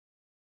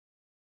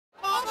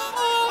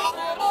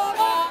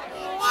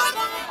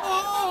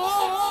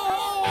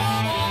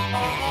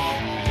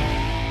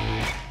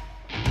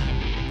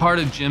Part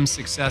of Jim's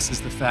success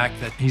is the fact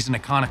that he's an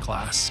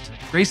iconoclast.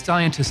 Great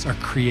scientists are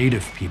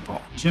creative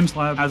people. Jim's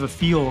lab has a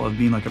feel of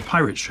being like a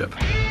pirate ship.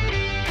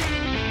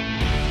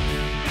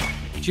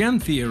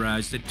 Jim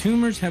theorized that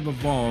tumors have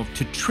evolved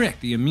to trick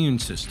the immune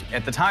system.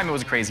 At the time, it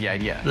was a crazy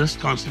idea. This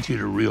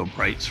constituted a real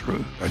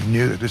breakthrough. I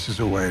knew that this is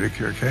a way to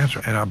cure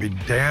cancer, and I'll be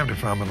damned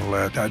if I'm gonna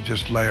let that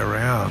just lay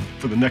around.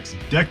 For the next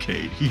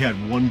decade, he had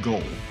one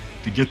goal: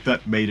 to get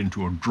that made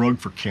into a drug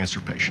for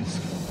cancer patients.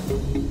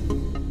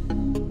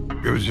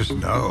 It was just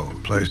no,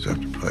 place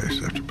after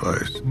place after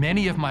place.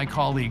 Many of my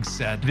colleagues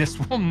said, this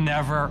will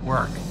never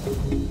work.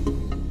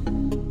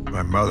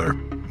 My mother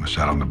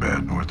sat on the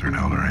bed with her and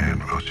held her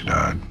hand while she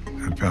died.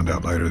 I found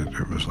out later that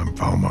it was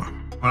lymphoma.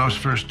 When I was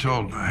first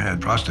told I had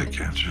prostate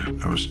cancer,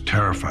 I was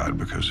terrified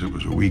because it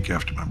was a week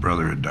after my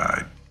brother had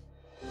died.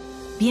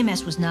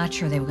 BMS was not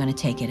sure they were going to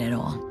take it at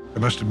all. I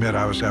must admit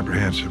I was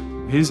apprehensive.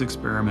 His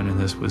experiment in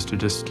this was to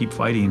just keep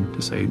fighting,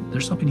 to say,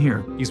 there's something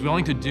here. He's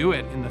willing to do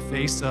it in the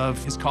face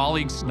of his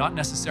colleagues not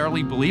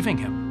necessarily believing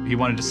him. He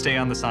wanted to stay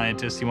on the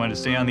scientists, he wanted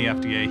to stay on the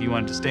FDA, he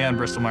wanted to stay on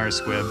Bristol Myers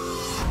Squibb.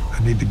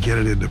 I need to get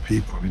it into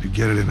people. I need to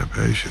get it into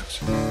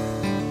patients.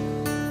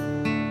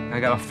 I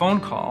got a phone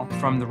call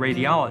from the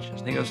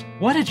radiologist. He goes,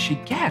 what did she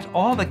get?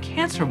 All the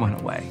cancer went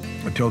away.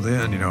 Until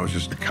then, it was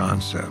just a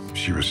concept.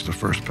 She was the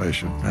first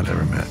patient I'd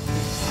ever met.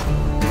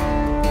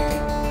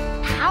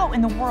 How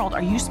in the world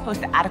are you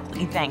supposed to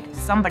adequately thank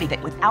somebody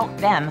that without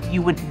them,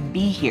 you wouldn't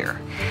be here?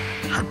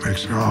 That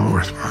makes it all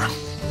worthwhile.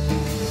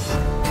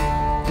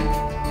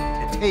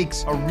 It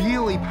takes a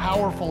really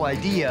powerful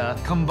idea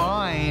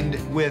combined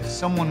with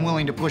someone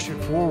willing to push it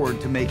forward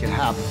to make it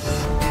happen.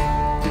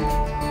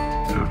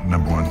 The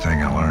number one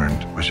thing I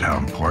learned was how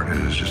important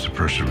it is just to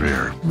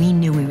persevere. We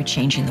knew we were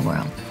changing the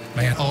world.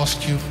 May I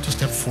ask you to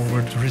step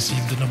forward to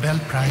receive the Nobel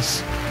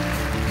Prize?